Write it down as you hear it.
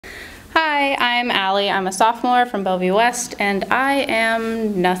Hi, I'm Allie. I'm a sophomore from Bellevue West, and I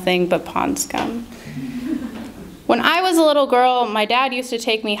am nothing but pond scum. When I was a little girl, my dad used to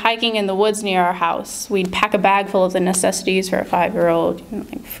take me hiking in the woods near our house. We'd pack a bag full of the necessities for a 5-year-old,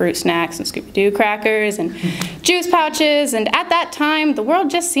 like fruit snacks and Scooby-Doo crackers and juice pouches, and at that time, the world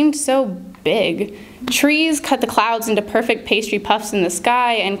just seemed so big. Trees cut the clouds into perfect pastry puffs in the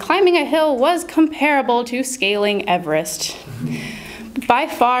sky, and climbing a hill was comparable to scaling Everest. By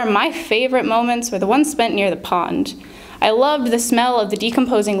far, my favorite moments were the ones spent near the pond. I loved the smell of the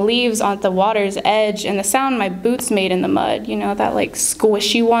decomposing leaves on the water's edge and the sound my boots made in the mud, you know, that like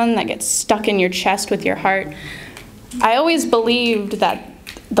squishy one that gets stuck in your chest with your heart. I always believed that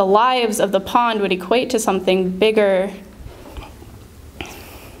the lives of the pond would equate to something bigger,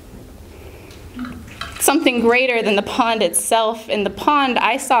 something greater than the pond itself. In the pond,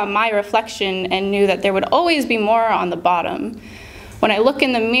 I saw my reflection and knew that there would always be more on the bottom. When I look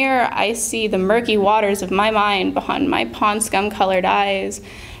in the mirror, I see the murky waters of my mind behind my pond scum-colored eyes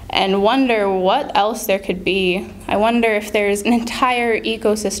and wonder what else there could be. I wonder if there's an entire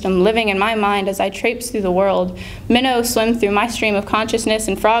ecosystem living in my mind as I traipse through the world. Minnows swim through my stream of consciousness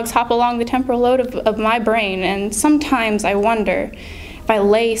and frogs hop along the temporal lobe of my brain. And sometimes I wonder if I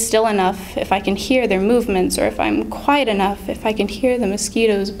lay still enough, if I can hear their movements, or if I'm quiet enough, if I can hear the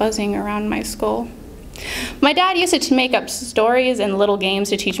mosquitoes buzzing around my skull. My dad used to make up stories and little games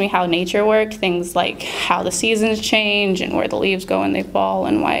to teach me how nature worked, things like how the seasons change and where the leaves go when they fall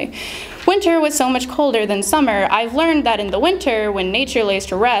and why winter was so much colder than summer. I've learned that in the winter, when nature lays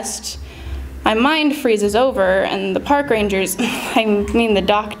to rest, my mind freezes over, and the park rangers, the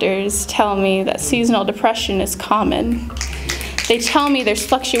doctors, tell me that seasonal depression is common. They tell me there's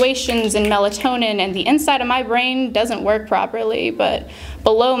fluctuations in melatonin and the inside of my brain doesn't work properly, but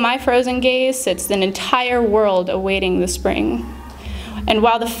below my frozen gaze sits an entire world awaiting the spring. And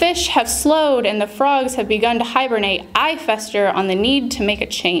while the fish have slowed and the frogs have begun to hibernate, I fester on the need to make a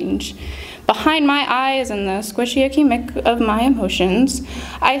change. Behind my eyes and the squishy icky mick of my emotions,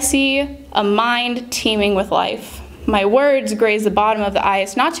 I see a mind teeming with life. My words graze the bottom of the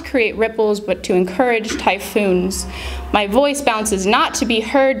ice, not to create ripples, but to encourage typhoons. My voice bounces not to be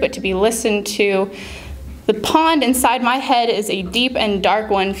heard, but to be listened to. The pond inside my head is a deep and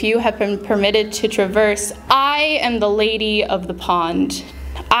dark one few have been permitted to traverse. I am the lady of the pond.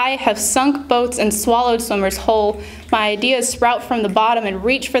 I have sunk boats and swallowed swimmers whole. My ideas sprout from the bottom and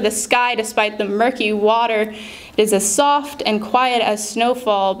reach for the sky despite the murky water. It is as soft and quiet as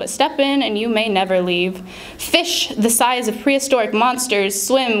snowfall, but step in and you may never leave. Fish the size of prehistoric monsters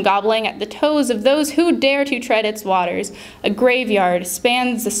swim, gobbling at the toes of those who dare to tread its waters. A graveyard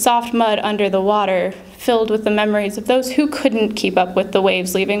spans the soft mud under the water, filled with the memories of those who couldn't keep up with the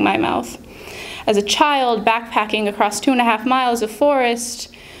waves leaving my mouth. As a child, backpacking across 2.5 miles of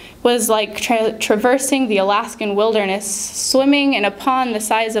forest was like traversing the Alaskan wilderness. Swimming in a pond the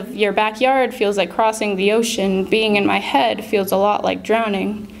size of your backyard feels like crossing the ocean. Being in my head feels a lot like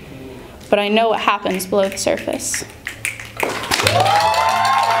drowning. But I know what happens below the surface.